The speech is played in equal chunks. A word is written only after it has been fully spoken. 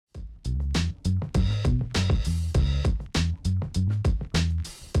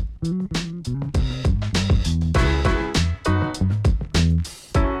Ladies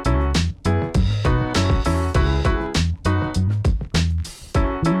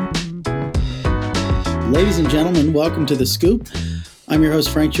and gentlemen, welcome to The Scoop. I'm your host,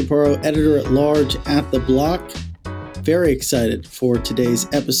 Frank Chaparro, editor-at-large at The Block. Very excited for today's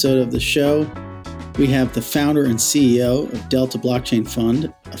episode of the show. We have the founder and CEO of Delta Blockchain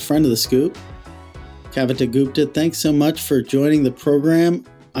Fund, a friend of The Scoop, Kavita Gupta. Thanks so much for joining the program.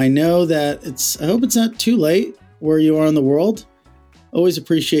 I know that I hope it's not too late where you are in the world. Always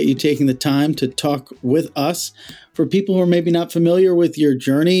appreciate you taking the time to talk with us. For people who are maybe not familiar with your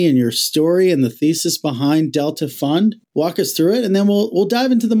journey and your story and the thesis behind Delta Fund, walk us through it, and then we'll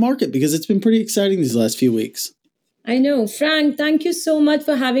dive into the market because it's been pretty exciting these last few weeks. I know. Frank, thank you so much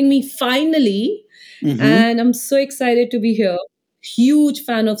for having me finally. And I'm so excited to be here. Huge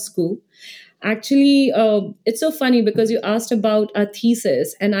fan of Scoop. Actually, it's so funny because you asked about our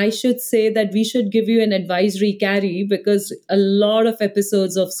thesis, and I should say that we should give you an advisory carry because a lot of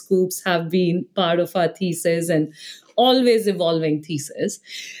episodes of Scoops have been part of our thesis and always evolving thesis.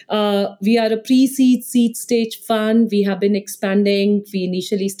 We are a pre-seed, seed stage fund. We have been expanding. We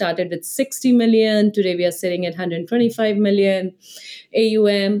initially started with 60 million. Today, we are sitting at 125 million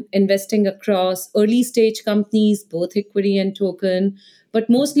AUM, investing across early stage companies, both equity and token, but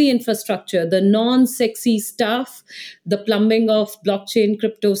mostly infrastructure, the non-sexy stuff, the plumbing of blockchain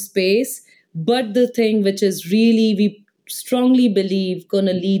crypto space, but the thing which is really, we strongly believe, going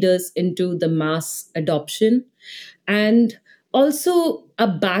to lead us into the mass adoption. And also a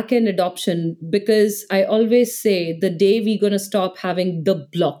back-end adoption, because I always say the day we're going to stop having the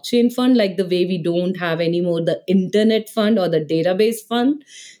blockchain fund, like the way we don't have anymore the internet fund or the database fund,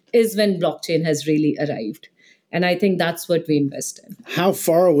 is when blockchain has really arrived. And I think that's what we invest in. How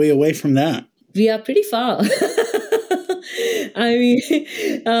far are we away from that? We are pretty far.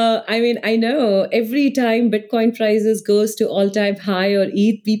 I know every time Bitcoin prices goes to all-time high or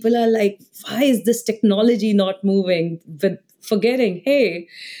ETH, people are like, why is this technology not moving? But forgetting, hey,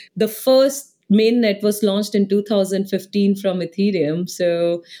 the first mainnet was launched in 2015 from Ethereum,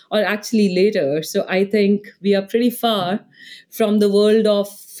 or actually later. So I think we are pretty far from the world of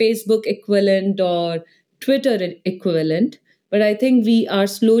Facebook equivalent or Twitter equivalent, but I think we are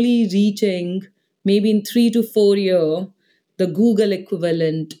slowly reaching, maybe in 3 to 4 years, the Google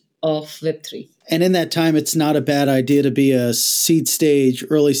equivalent of Web3. And in that time, it's not a bad idea to be a seed stage,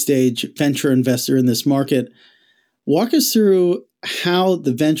 early stage venture investor in this market. Walk us through how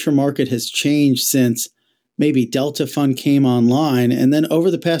the venture market has changed since maybe Delta Fund came online. And then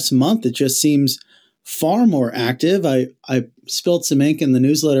over the past month, it just seems far more active. I spilled some ink in the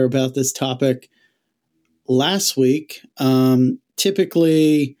newsletter about this topic last week.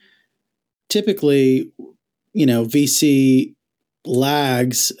 Typically, VC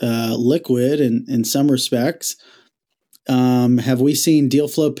lags liquid in some respects. Have we seen deal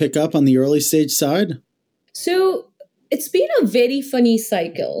flow pick up on the early stage side? So it's been a very funny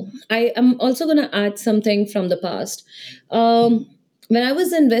cycle. I am also going to add something from the past. When I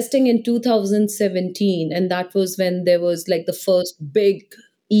was investing in 2017, and that was when there was like the first big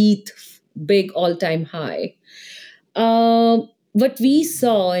ETH, big all-time high. What we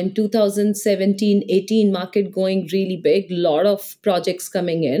saw in 2017-18 market going really big, lot of projects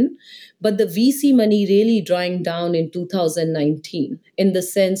coming in, but the VC money really drawing down in 2019 in the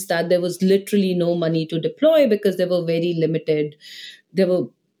sense that there was literally no money to deploy because they were very limited. There were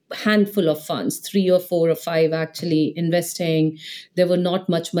handful of funds, 3 or 4 or 5 actually investing. There were not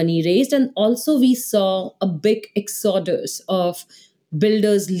much money raised. And also we saw a big exodus of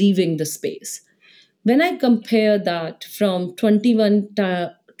builders leaving the space. When I compare that from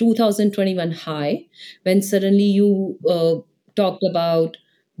 2021 high, when suddenly you talked about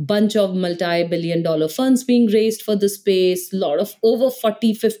bunch of multi-billion-dollar funds being raised for the space, a lot of over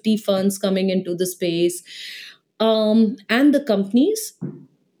 40, 50 funds coming into the space, and the companies,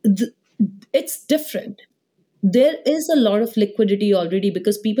 it's different. There is a lot of liquidity already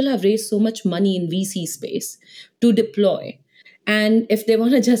because people have raised so much money in VC space to deploy. And if they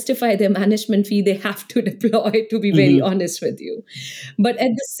want to justify their management fee, they have to deploy, to be very honest with you. But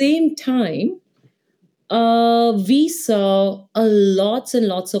at the same time, we saw lots and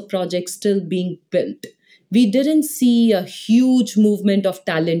lots of projects still being built. We didn't see a huge movement of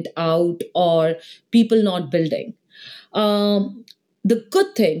talent out or people not building. The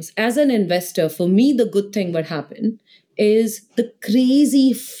good things, as an investor, for me, the good thing what happened is the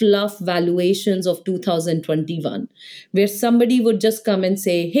crazy fluff valuations of 2021, where somebody would just come and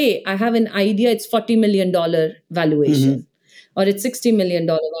say, hey, I have an idea, it's $40 million valuation. or its $60 million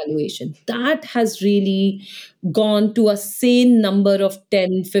valuation. That has really gone to a sane number of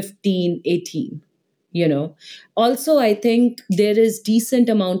 10, 15, 18. you know Also, I think there is decent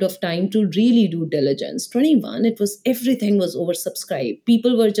amount of time to really do diligence. 21, it was, everything was oversubscribed.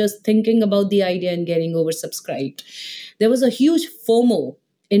 People were just thinking about the idea and getting oversubscribed. There was a huge FOMO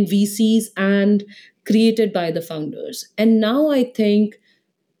in VCs and created by the founders. And now I think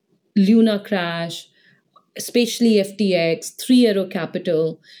Luna crash, especially FTX, Three Arrow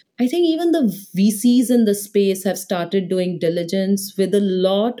Capital. I think even the VCs in the space have started doing diligence with a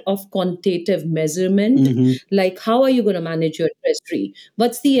lot of quantitative measurement. Hmm. Like, how are you going to manage your treasury?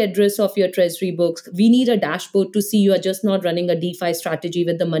 What's the address of your treasury books? We need a dashboard to see you are just not running a DeFi strategy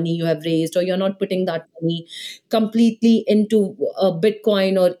with the money you have raised, or you're not putting that money completely into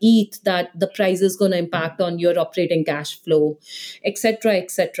Bitcoin or ETH that the price is going to impact on your operating cash flow, etc.,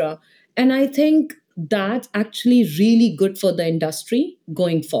 etc. And I think that's actually really good for the industry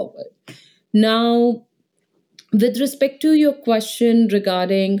going forward. Now, with respect to your question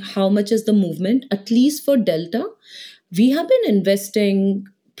regarding how much is the movement, at least for Delta, we have been investing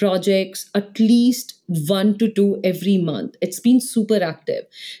projects at least one to two every month. It's been super active.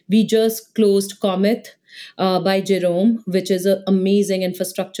 We just closed Comet by Jerome, which is an amazing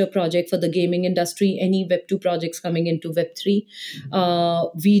infrastructure project for the gaming industry. Any Web2 projects coming into Web3.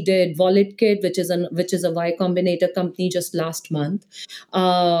 We did WalletKit, which is a Y Combinator company just last month.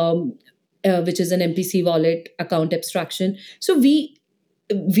 Which is an MPC wallet account abstraction. So we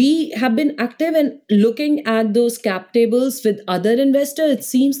have been active and looking at those cap tables with other investors. It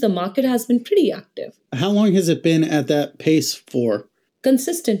seems the market has been pretty active How long has it been at that pace for?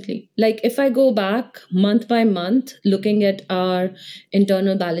 consistently. Like, if I go back month by month looking at our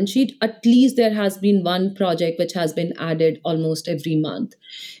internal balance sheet, at least there has been one project which has been added almost every month.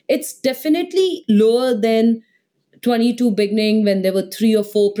 It's definitely lower than 22 beginning, when there were three or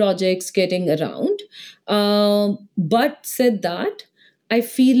four projects getting around. But said that, I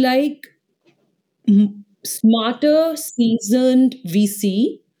feel like smarter, seasoned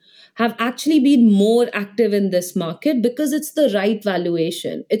VC have actually been more active in this market because it's the right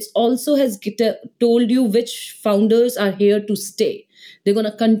valuation. It's also has told you which founders are here to stay. They're going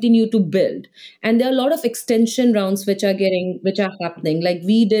to continue to build, and there are a lot of extension rounds which are happening. Like,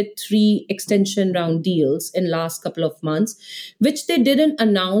 we did three extension round deals in last couple of months, which they didn't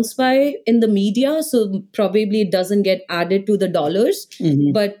announce by in the media, so probably it doesn't get added to the dollars.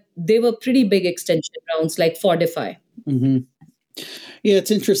 Hmm. But they were pretty big extension rounds, like Fortify. Hmm. Yeah,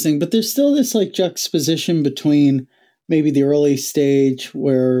 it's interesting, but there's still this like juxtaposition between maybe the early stage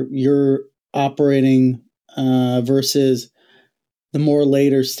where you're operating versus the more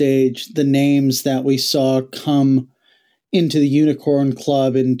later stage, the names that we saw come into the unicorn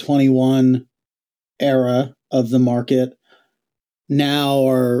club in 21 era of the market now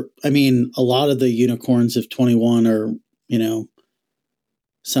are, I mean, a lot of the unicorns of 21 are, you know,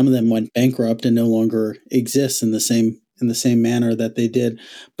 some of them went bankrupt and no longer exist in the same manner that they did,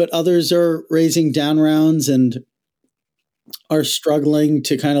 but others are raising down rounds and are struggling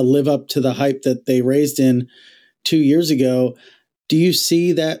to kind of live up to the hype that they raised in 2 years ago. Do you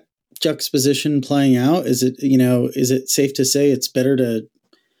see that juxtaposition playing out? Is it, is it safe to say it's better to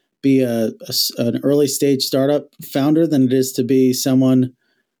be an early stage startup founder than it is to be someone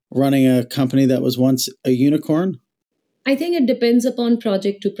running a company that was once a unicorn? I think it depends upon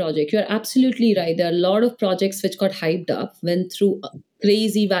project to project. You're absolutely right. There are a lot of projects which got hyped up, went through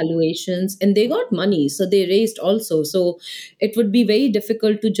crazy valuations, and they got money. So they raised also. So it would be very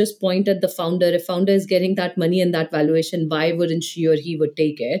difficult to just point at the founder. If founder is getting that money and that valuation, why wouldn't she or he would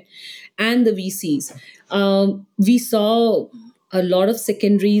take it? And the VCs. We saw a lot of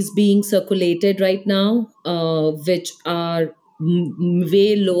secondaries being circulated right now, which are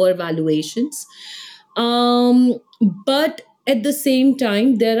way lower valuations. um, but at the same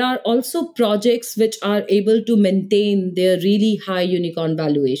time, there are also projects which are able to maintain their really high unicorn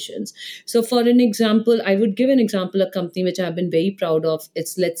valuations. So for an example, I would give an example, a company which I've been very proud of.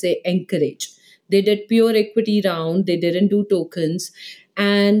 It's, let's say, Encourage. They did pure equity round, they didn't do tokens,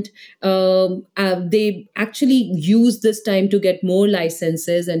 and they actually used this time to get more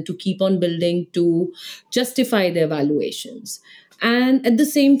licenses and to keep on building to justify their valuations. And at the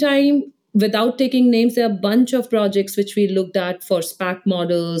same time, without taking names, there are a bunch of projects which we looked at for SPAC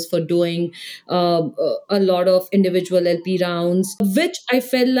models, for doing a lot of individual LP rounds, which I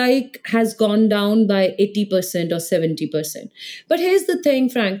felt like has gone down by 80% or 70%. But here's the thing,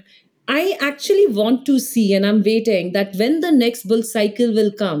 Frank. I actually want to see, and I'm waiting, that when the next bull cycle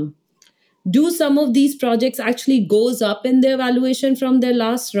will come, do some of these projects actually goes up in their valuation from their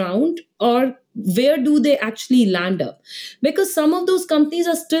last round, or where do they actually land up? Because some of those companies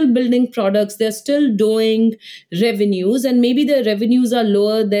are still building products, they're still doing revenues, and maybe their revenues are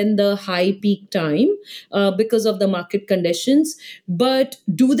lower than the high peak time because of the market conditions. But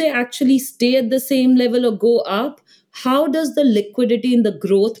do they actually stay at the same level or go up? How does the liquidity in the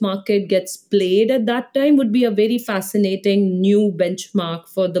growth market gets played at that time would be a very fascinating new benchmark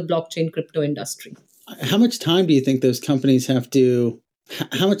for the blockchain crypto industry. How much time do you think those companies have to?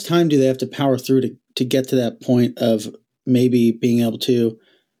 How much time do they have to power through to get to that point of maybe being able to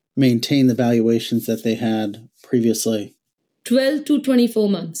maintain the valuations that they had previously? 12 to 24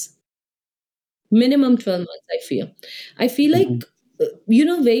 months, minimum 12 months, I feel Mm-hmm.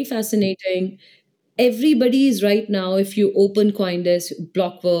 like very fascinating. Everybody is right now, if you open Coindesk,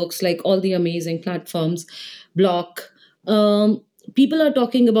 Blockworks, like all the amazing platforms, Block, um, people are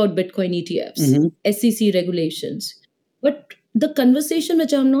talking about Bitcoin ETFs, Mm-hmm. SEC regulations. But the conversation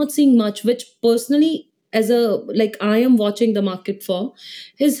which I'm not seeing much, which personally, as a like I am watching the market for,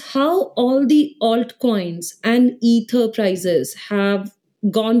 is how all the altcoins and ether prices have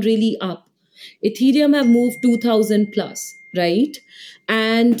gone really up. Ethereum have moved 2000 plus, right?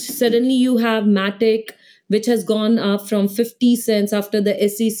 And suddenly you have Matic, which has gone up from 50 cents after the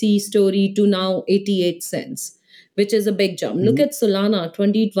SEC story to now 88 cents, which is a big jump. Look Mm-hmm. at Solana,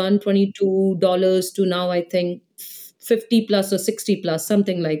 21, $22 to now, I think, 50 plus or 60 plus,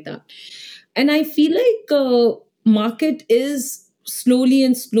 something like that. And I feel like market is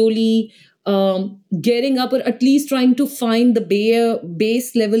slowly getting up, or at least trying to find the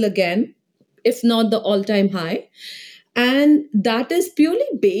base level again, if not the all-time high. And that is purely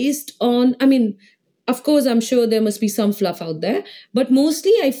based on, I mean, of course, I'm sure there must be some fluff out there, but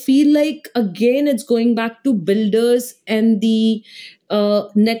mostly I feel like, again, it's going back to builders and the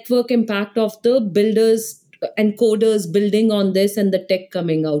network impact of the builders and coders building on this and the tech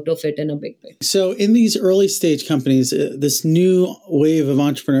coming out of it in a big way. So, in these early stage companies, this new wave of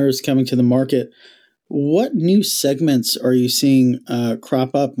entrepreneurs coming to the market, what new segments are you seeing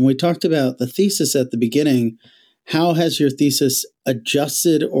crop up? And we talked about the thesis at the beginning. How has your thesis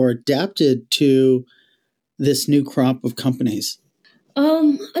adjusted or adapted to this new crop of companies? A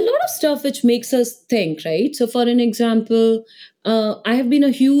lot of stuff which makes us think, right? So, for an example, I have been a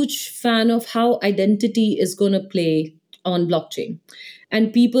huge fan of how identity is going to play on blockchain,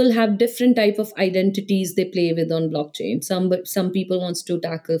 and people have different type of identities they play with on blockchain. Some people wants to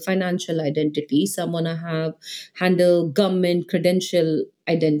tackle financial identity. Some want to have handle government credential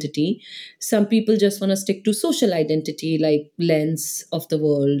identity. Some people just want to stick to social identity like Lens of the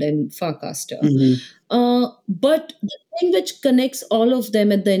world and Farcaster. Mm-hmm. But the thing which connects all of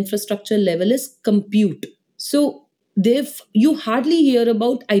them at the infrastructure level is compute. So they've you hardly hear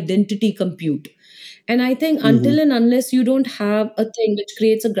about identity compute. And I think Mm-hmm. until and unless you don't have a thing which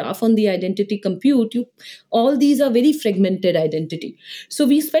creates a graph on the identity compute, you all these are very fragmented identity. So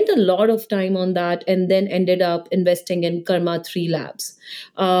we spent a lot of time on that and then ended up investing in Karma 3 Labs,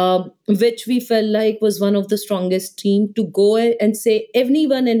 which we felt like was one of the strongest team to go and say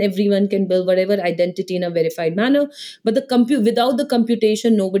anyone and everyone can build whatever identity in a verified manner, but the compute without the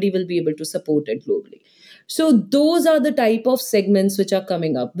computation, nobody will be able to support it globally. So those are the type of segments which are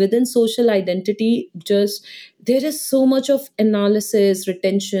coming up within social identity. Just there is so much of analysis,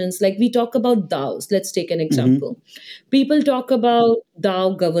 retentions. Like we talk about DAOs. Let's take an Mm-hmm. example. People talk about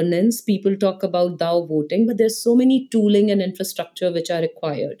DAO governance, people talk about DAO voting, but there's so many tooling and infrastructure which are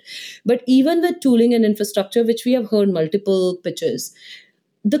required. But even with tooling and infrastructure, which we have heard multiple pitches,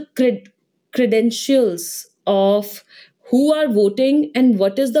 the credentials of who are voting and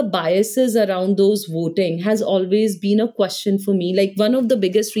what is the biases around those voting has always been a question for me. Like one of the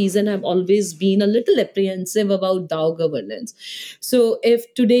biggest reason I've always been a little apprehensive about DAO governance. So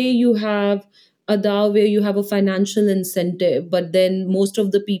if today you have a DAO where you have a financial incentive, but then most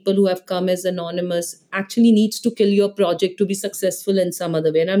of the people who have come as anonymous actually needs to kill your project to be successful in some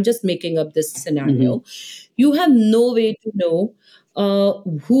other way. And I'm just making up this Mm-hmm. scenario. You have no way to know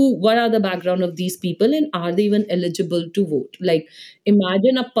what are the background of these people and are they even eligible to vote. Like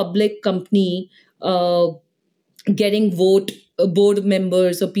imagine a public company getting vote board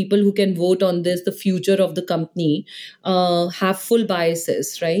members or people who can vote on this, the future of the company, have full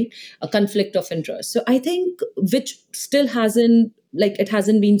biases, right? A conflict of interest. So I think which still hasn't, like it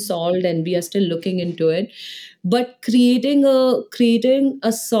hasn't been solved and we are still looking into it. But creating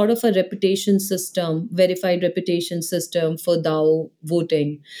a sort of a reputation system, verified reputation system for DAO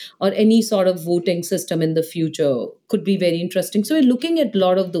voting or any sort of voting system in the future could be very interesting. So we're looking at a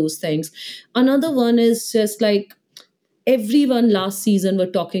lot of those things. Another one is just like everyone last season were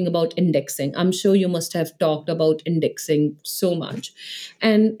talking about indexing. I'm sure you must have talked about indexing so much.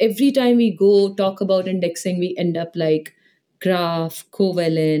 And every time we go talk about indexing, we end up like Graph,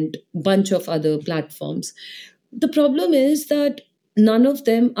 Covalent, bunch of other platforms. The problem is that none of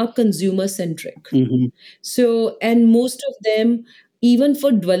them are consumer centric. Mm-hmm. So, and most of them, even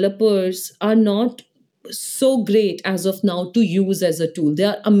for developers, are not so great as of now to use as a tool. They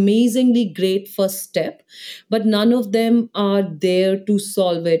are amazingly great first step, but none of them are there to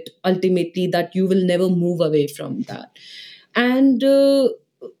solve it ultimately, that you will never move away from that. And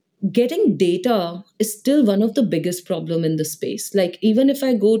getting data is still one of the biggest problem in the space. Like even if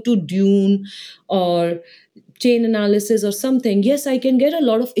I go to Dune or chain analysis or something, yes, I can get a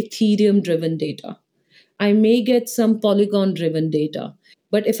lot of Ethereum driven data. I may get some Polygon driven data.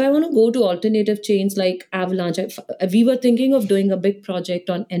 But if I want to go to alternative chains like Avalanche, we were thinking of doing a big project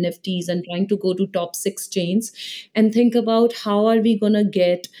on NFTs and trying to go to top 6 chains and think about how are we going to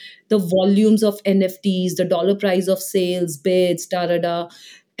get the volumes of NFTs, the dollar price of sales, bids, da da da.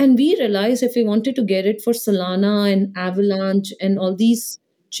 And we realized if we wanted to get it for Solana and Avalanche and all these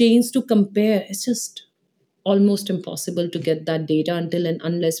chains to compare, it's just almost impossible to get that data until and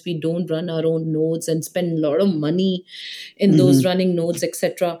unless we don't run our own nodes and spend a lot of money in those Mm-hmm. running nodes,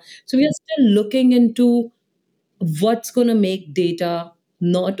 etc. So we are still looking into what's going to make data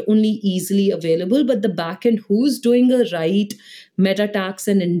not only easily available, but the backend who's doing a right meta tags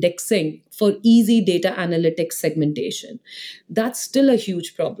and indexing for easy data analytics segmentation. That's still a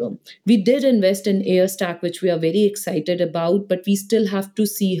huge problem. We did invest in Airstack, which we are very excited about, but we still have to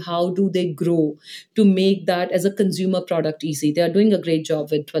see how do they grow to make that as a consumer product easy. They are doing a great job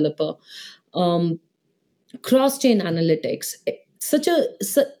with developer. Um, Cross-chain analytics,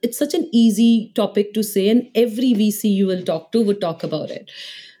 it's such an easy topic to say, and every VC you will talk to would talk about it.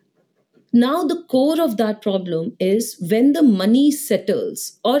 Now the core of that problem is when the money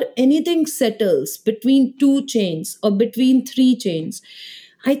settles or anything settles between 2 chains or between 3 chains.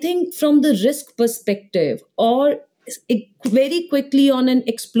 I think from the risk perspective, or very quickly on an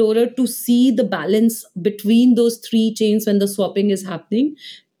explorer to see the balance between those 3 chains when the swapping is happening,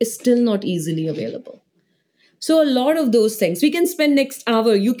 is still not easily available. So a lot of those things we can spend next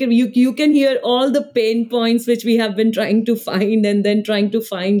hour. You can hear all the pain points which we have been trying to find and then trying to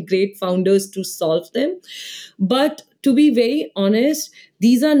find great founders to solve them. But to be very honest,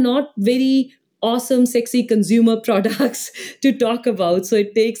 these are not very awesome sexy consumer products to talk about, so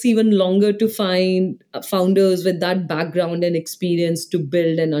it takes even longer to find founders with that background and experience to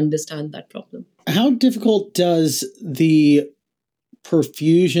build and understand that problem. How difficult does the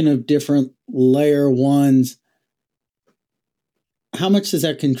profusion of different layer ones, how much does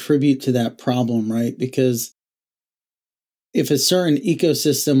that contribute to that problem, right? Because if a certain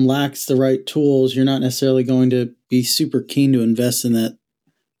ecosystem lacks the right tools, you're not necessarily going to be super keen to invest in that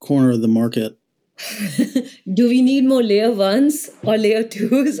corner of the market. Do we need more layer ones or layer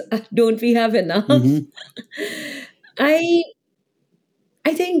twos? Don't we have enough? Mm-hmm. I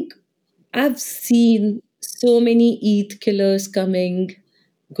I think I've seen so many ETH killers coming,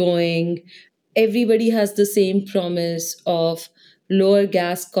 going. Everybody has the same promise of lower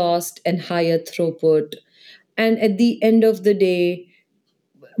gas cost and higher throughput. And at the end of the day,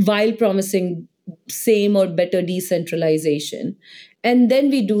 while promising same or better decentralization. And then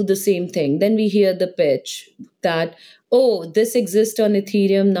we do the same thing. Then we hear the pitch that, oh, this exists on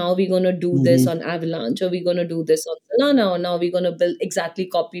Ethereum. Now we're going to do this Mm-hmm. on Avalanche, or we're going to do this on Solana, or now we're going to build exactly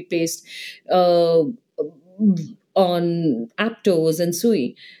copy paste uh, on Aptos and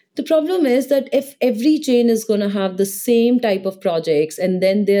Sui. The problem is that if every chain is going to have the same type of projects and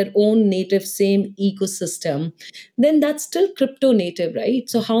then their own native same ecosystem, then that's still crypto native, right?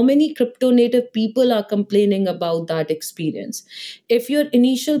 So how many crypto native people are complaining about that experience? If your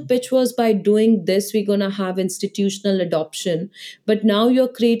initial pitch was by doing this we're going to have institutional adoption, but now you're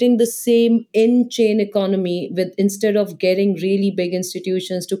creating the same in-chain economy with, instead of getting really big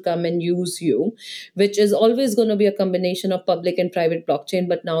institutions to come and use you, which is always going to be a combination of public and private blockchain,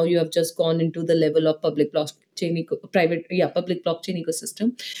 but now you have just gone into the level of public blockchain public blockchain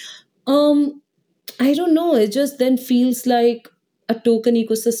ecosystem. um I don't know. It just then feels like a token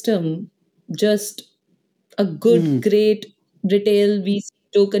ecosystem, just a good, Mm. great retail VC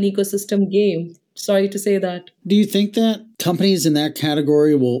token ecosystem game. Sorry to say that. Do you think that companies in that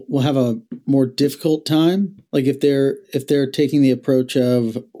category will have a more difficult time? Like if they're taking the approach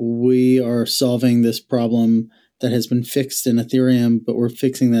of we are solving this problem that has been fixed in Ethereum, but we're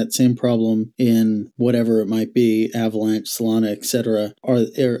fixing that same problem in whatever it might be, Avalanche, Solana, etc. Are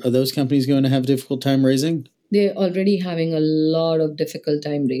those companies going to have a difficult time raising? They're already having a lot of difficult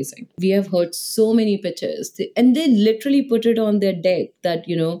time raising. We have heard so many pitches, and they literally put it on their deck that,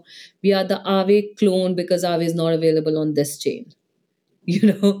 we are the Aave clone because Aave is not available on this chain. We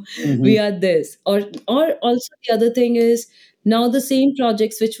Hmm. are this. Or also the other thing is, now the same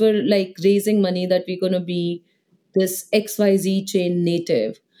projects which were like raising money that we're going to be this XYZ chain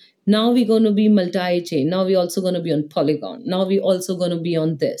native, now we're going to be multi-chain, now we're also going to be on Polygon, now we're also going to be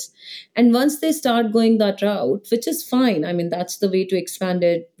on this. And once they start going that route, which is fine, I mean, that's the way to expand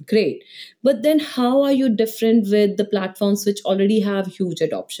it, great. But then how are you different with the platforms which already have huge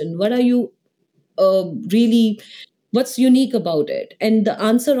adoption? What are you really, what's unique about it? And the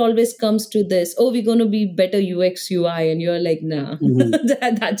answer always comes to this: oh, we're going to be better UX UI. And you're like, nah, Hmm.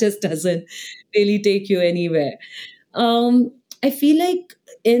 that just doesn't really take you anywhere. I feel like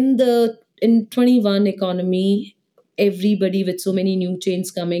in 21 economy, everybody with so many new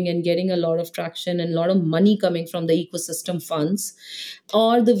chains coming and getting a lot of traction and a lot of money coming from the ecosystem funds,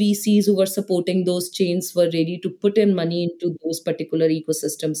 or the VCs who were supporting those chains were ready to put in money into those particular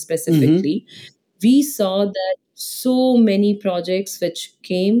ecosystems Hmm. specifically. We saw that so many projects which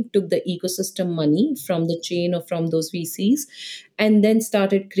came took the ecosystem money from the chain or from those VCs, and then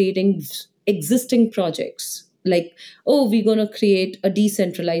started creating existing projects like, oh, we're going to create a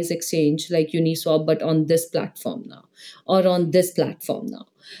decentralized exchange like Uniswap, but on this platform now, or on this platform now.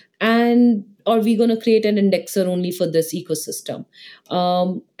 And or we're going to create an indexer only for this ecosystem.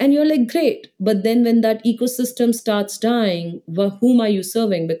 And you're like, great, but then when that ecosystem starts dying, whom are you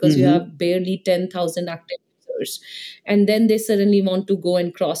serving? Because you Hmm. have barely 10,000 active users. And then they suddenly want to go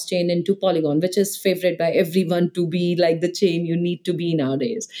and cross chain into Polygon, which is favored by everyone to be like the chain you need to be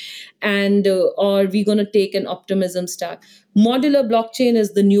nowadays. And or we're going to take an optimism stack. Modular blockchain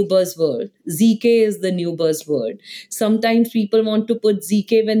is the new buzzword. ZK is the new buzzword. Sometimes people want to put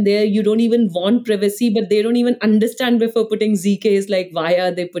ZK when there you don't even want privacy, but they don't even understand before putting ZK. Is like, why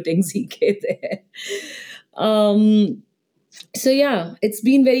are they putting ZK there? um so yeah, it's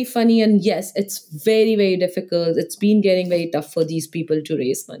been very funny, and yes, it's very, very difficult. It's been getting very tough for these people to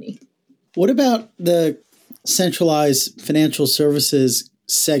raise money. What about the centralized financial services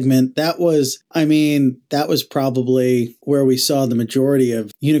segment? That was, I mean, that was probably where we saw the majority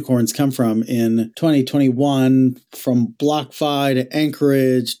of unicorns come from in 2021, from BlockFi to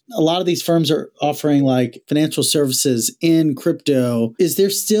Anchorage. A lot of these firms are offering like financial services in crypto. Is there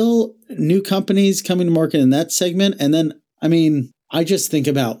still new companies coming to market in that segment? And then, I mean, I just think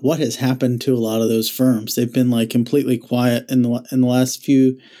about what has happened to a lot of those firms. They've been like completely quiet in the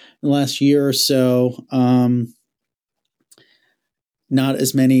last year or so. Not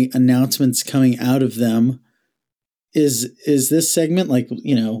as many announcements coming out of them. Is this segment like,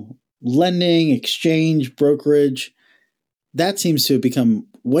 lending, exchange, brokerage? That seems to have become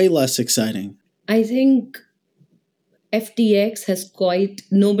way less exciting. I think FTX has quite,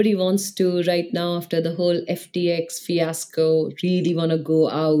 nobody wants to right now, after the whole FTX fiasco, really want to go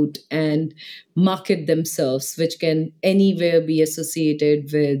out and market themselves, which can anywhere be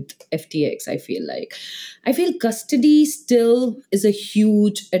associated with FTX. I feel custody still is a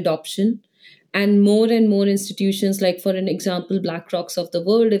huge adoption, and more institutions, like for an example BlackRocks of the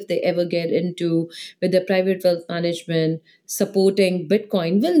world, if they ever get into with their private wealth management supporting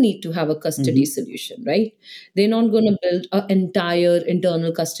Bitcoin, will need to have a custody Hmm. solution, right? They're not going to build an entire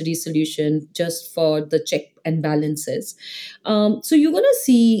internal custody solution just for the check and balances. So you're going to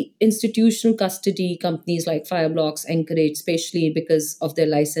see institutional custody companies like Fireblocks, Anchorage, especially because of their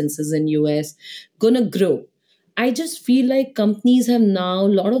licenses in US, going to grow. I just feel like companies have now, a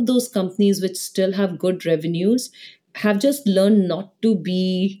lot of those companies which still have good revenues have just learned not to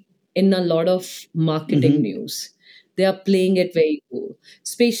be in a lot of marketing Hmm. news. They are playing it very cool.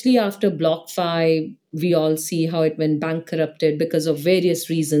 Especially after BlockFi, we all see how it went bankrupted because of various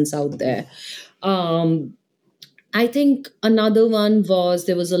reasons out there. Um, I think another one was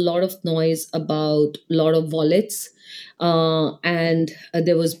there was a lot of noise about a lot of wallets, and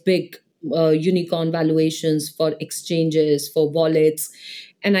there was big unicorn valuations for exchanges for wallets,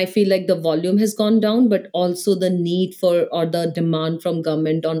 and I feel like the volume has gone down, but also the need for or the demand from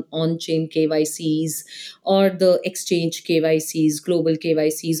government on-chain KYCs or the exchange KYCs, global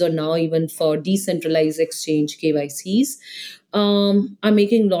KYCs, or now even for decentralized exchange KYCs are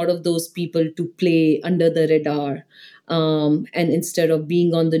making a lot of those people to play under the radar. And instead of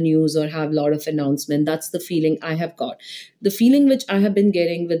being on the news or have a lot of announcement, that's the feeling I have got. The feeling which I have been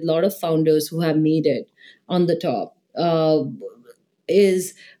getting with a lot of founders who have made it on the top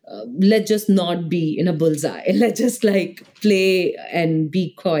is let's just not be in a bullseye. Let's just like play and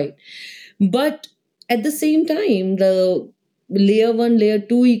be quiet. But at the same time, layer one, layer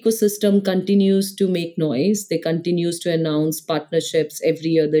two ecosystem continues to make noise. They continues to announce partnerships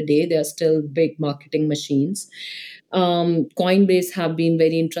every other day. They are still big marketing machines. Coinbase have been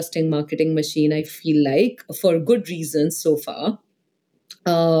very interesting marketing machine, I feel like, for good reasons so far.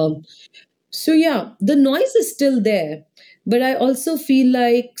 Um, so yeah, the noise is still there, but I also feel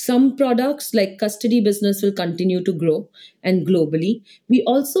like some products like custody business will continue to grow and globally. We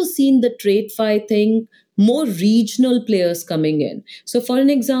also seen the trade fi thing, more regional players coming in. So for an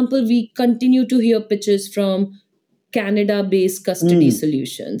example, we continue to hear pitches from Canada-based custody Mm.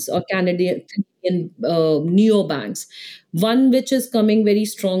 solutions or Canadian neobanks. One which is coming very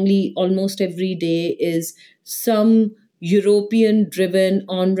strongly almost every day is some European-driven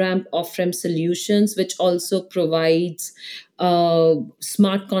on-ramp, off-ramp solutions, which also provides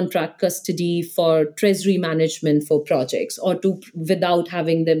smart contract custody for treasury management for projects or to without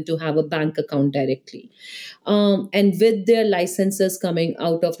having them to have a bank account directly. And with their licenses coming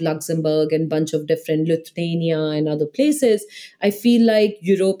out of Luxembourg and bunch of different Lithuania and other places, I feel like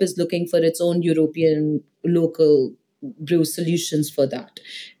Europe is looking for its own European local brew solutions for that,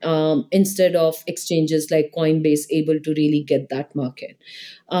 instead of exchanges like Coinbase able to really get that market.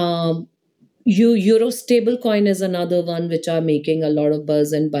 Um, Euro stablecoin is another one which are making a lot of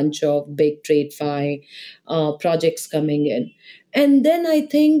buzz and bunch of big trade fi projects coming in. And then I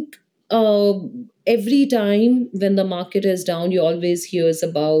think uh, every time when the market is down, you always hears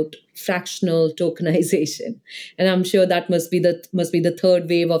about fractional tokenization, and I'm sure that must be the third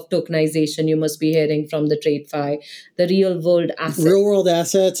wave of tokenization you must be hearing from the trade fi, the real world asset. Real world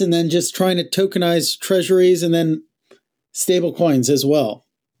assets, and then just trying to tokenize treasuries and then stable coins as well.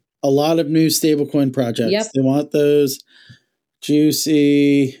 A lot of new stablecoin projects. Yep. They want those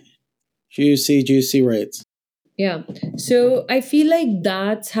juicy, juicy rates. Yeah. So I feel like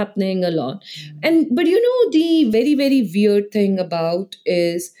that's happening a lot. And but the very, very weird thing about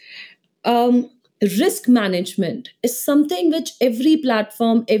is um risk management is something which every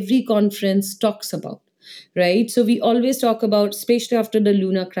platform, every conference talks about, right? So we always talk about, especially after the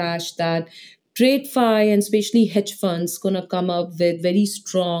Luna crash, that TradeFi and especially hedge funds gonna come up with very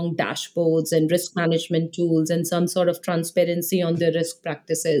strong dashboards and risk management tools and some sort of transparency on their risk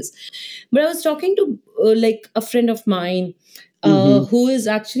practices. But I was talking to like a friend of mine Mm-hmm. who is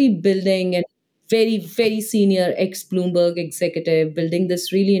actually building a very, very senior ex Bloomberg executive, building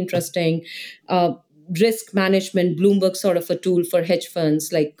this really interesting uh, risk management Bloomberg sort of a tool for hedge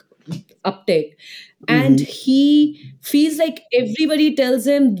funds like Uptake. And Mm-hmm. he feels like everybody tells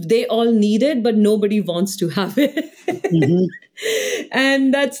him they all need it, but nobody wants to have it. Mm-hmm.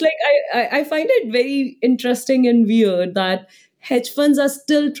 And that's like I find it very interesting and weird that hedge funds are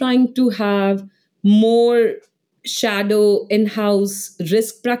still trying to have more shadow in-house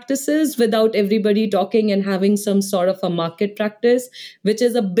risk practices without everybody talking and having some sort of a market practice, which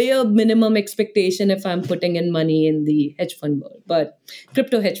is a bare minimum expectation if I'm putting in money in the hedge fund world. But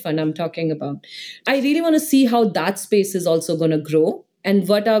crypto hedge fund I'm talking about, I really want to see how that space is also going to grow and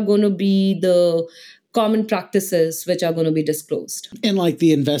what are going to be the common practices which are going to be disclosed. And like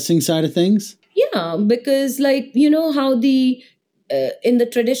the investing side of things. Yeah, because like how the in the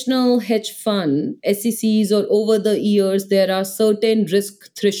traditional hedge fund SECs or over the years there are certain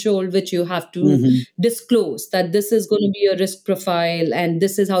risk threshold which you have to Mm-hmm. disclose that this is going to be a risk profile and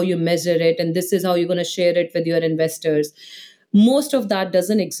this is how you measure it and this is how you're going to share it with your investors. Most of that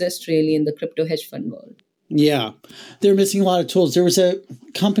doesn't exist really in the crypto hedge fund world. Yeah, they're missing a lot of tools. There was a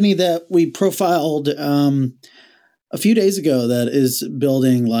company that we profiled a few days ago that is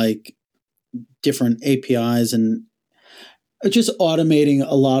building like different APIs and just automating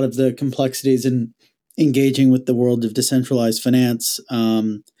a lot of the complexities and engaging with the world of decentralized finance.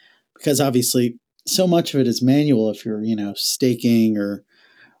 Because obviously, so much of it is manual. If you're staking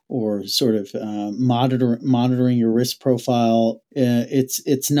or sort of monitoring your risk profile,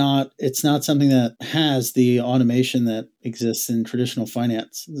 it's not something that has the automation that exists in traditional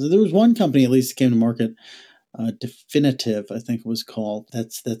finance. There was one company at least that came to market, Definitive, I think it was called.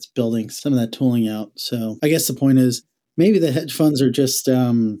 That's building some of that tooling out. So I guess the point is maybe the hedge funds are just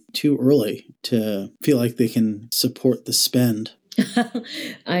too early to feel like they can support the spend.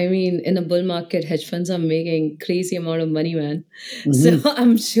 I mean, in a bull market, hedge funds are making crazy amount of money, man. So Mm-hmm.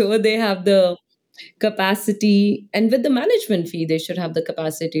 I'm sure they have the capacity, and with the management fee, they should have the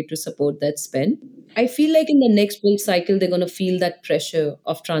capacity to support that spend. I feel like in the next bull cycle, they're going to feel that pressure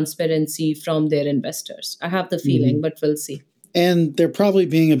of transparency from their investors. I have the feeling, Mm-hmm. but we'll see. And they're probably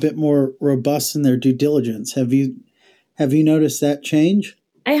being a bit more robust in their due diligence. Have you noticed that change?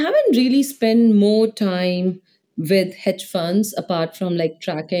 I haven't really spent more time with hedge funds apart from like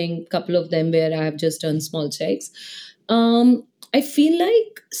tracking a couple of them where I have just done small checks. I feel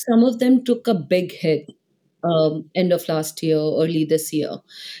like some of them took a big hit end of last year, early this year,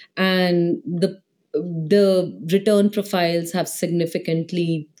 and the return profiles have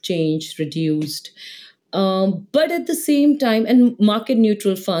significantly changed, reduced. But at the same time, and market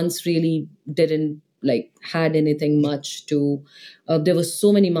neutral funds really didn't like had anything much to. There were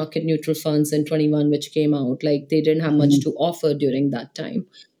so many market neutral funds in 21 which came out, like they didn't have much Mhm. to offer during that time.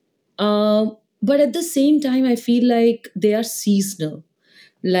 But at the same time, I feel like they are seasonal.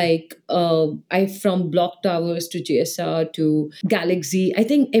 Like I from block towers to GSR to Galaxy, I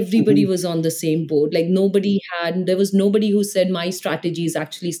think everybody Mhm. was on the same boat. Like nobody had, there was nobody who said my strategy is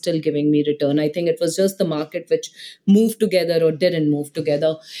actually still giving me return. I think it was just the market which moved together or didn't move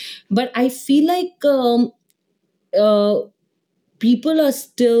together. But I feel like uh, people are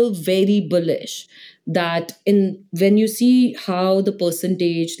still very bullish that in when you see how the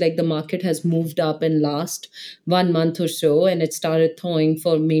percentage like the market has moved up in last 1 month or so, and it started thawing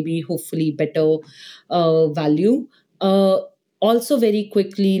for maybe hopefully better value, uh, also very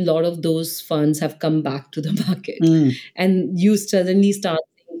quickly a lot of those funds have come back to the market, Mm. and you suddenly start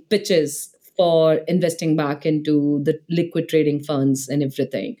seeing pitches for investing back into the liquid trading funds and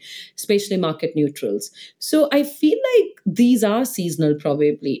everything, especially market neutrals. So I feel like these are seasonal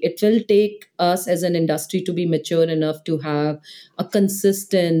probably. It will take us as an industry to be mature enough to have a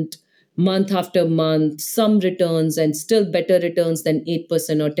consistent month after month, some returns and still better returns than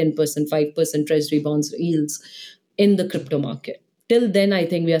 8% or 10%, 5% treasury bonds yields in the crypto market. Till then, I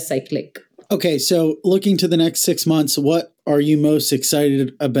think we are cyclic. Okay, so looking to the next 6 months, what are you most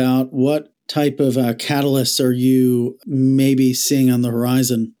excited about? What type of catalysts are you maybe seeing on the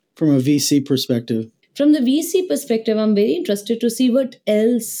horizon from a VC perspective? From the VC perspective, I'm very interested to see what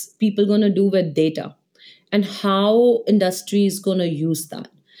else people going to do with data and how industry is going to use that.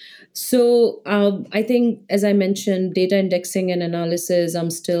 So I think, as I mentioned, data indexing and analysis, I'm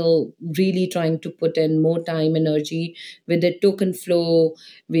still really trying to put in more time, energy. We did token flow,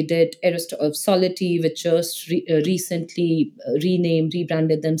 we did Solidity, which just recently renamed,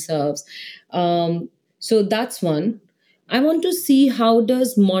 rebranded themselves. Um, so that's one. I want to see how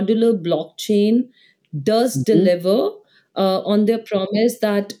does modular blockchain does Mhm. deliver on their promise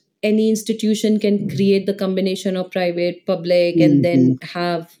that any institution can create the combination of private, public, and then Mhm.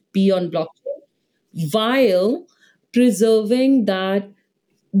 have be on blockchain while preserving that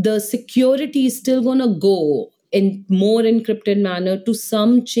the security is still going to go in more encrypted manner to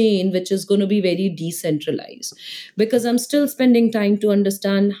some chain which is going to be very decentralized, because I'm still spending time to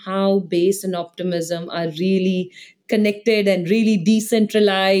understand how base and optimism are really connected and really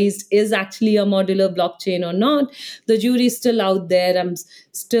decentralized. Is actually a modular blockchain or not? The jury is still out there. I'm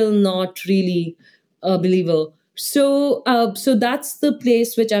still not really a believer. So that's the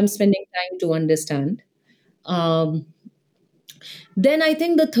place which I'm spending time to understand. Um, then I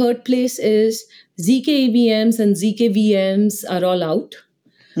think the third place is ZK and ZKVMs are all out.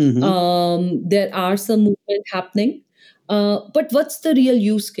 Mhm. There are some movement happening. But what's the real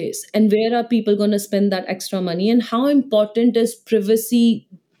use case? And where are people going to spend that extra money? And how important is privacy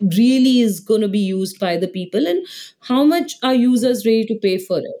really is going to be used by the people? And how much are users ready to pay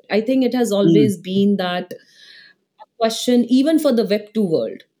for it? I think it has Mm. always been that question, even for the Web2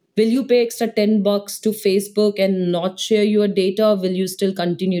 world. Will you pay extra $10 to Facebook and not share your data, or will you still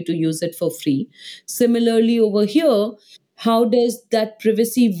continue to use it for free? Similarly, over here, how does that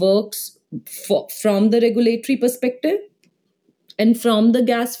privacy works from the regulatory perspective and from the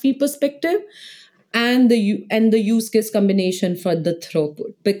gas fee perspective, and the use case combination for the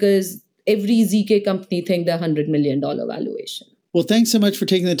throughput? Because every ZK company think they're $100 million valuation. Well, thanks so much for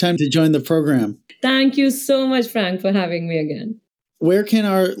taking the time to join the program. Thank you so much, Frank, for having me again. Where can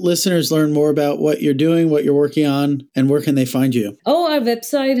our listeners learn more about what you're doing, what you're working on, and where can they find you? Oh, our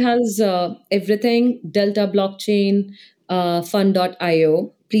website has everything: Delta Blockchain,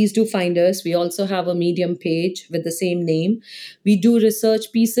 fund.io. Please do find us. We also have a Medium page with the same name. We do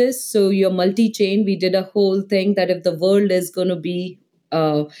research pieces. So, you're multi chain. We did a whole thing that if the world is going to be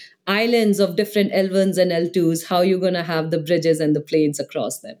uh, islands of different L1s and L2s, how you're going to have the bridges and the planes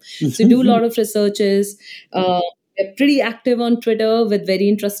across them. So, do a lot of researches. We're pretty active on Twitter with very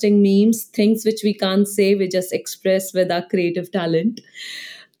interesting memes, things which we can't say, we just express with our creative talent.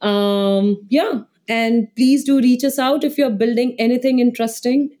 Yeah. And please do reach us out if you're building anything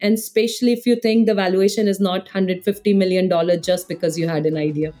interesting, and especially if you think the valuation is not $150 million just because you had an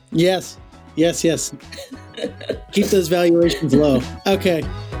idea. Yes, yes, yes. Keep those valuations low. Okay.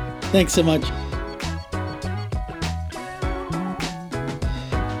 Thanks so much.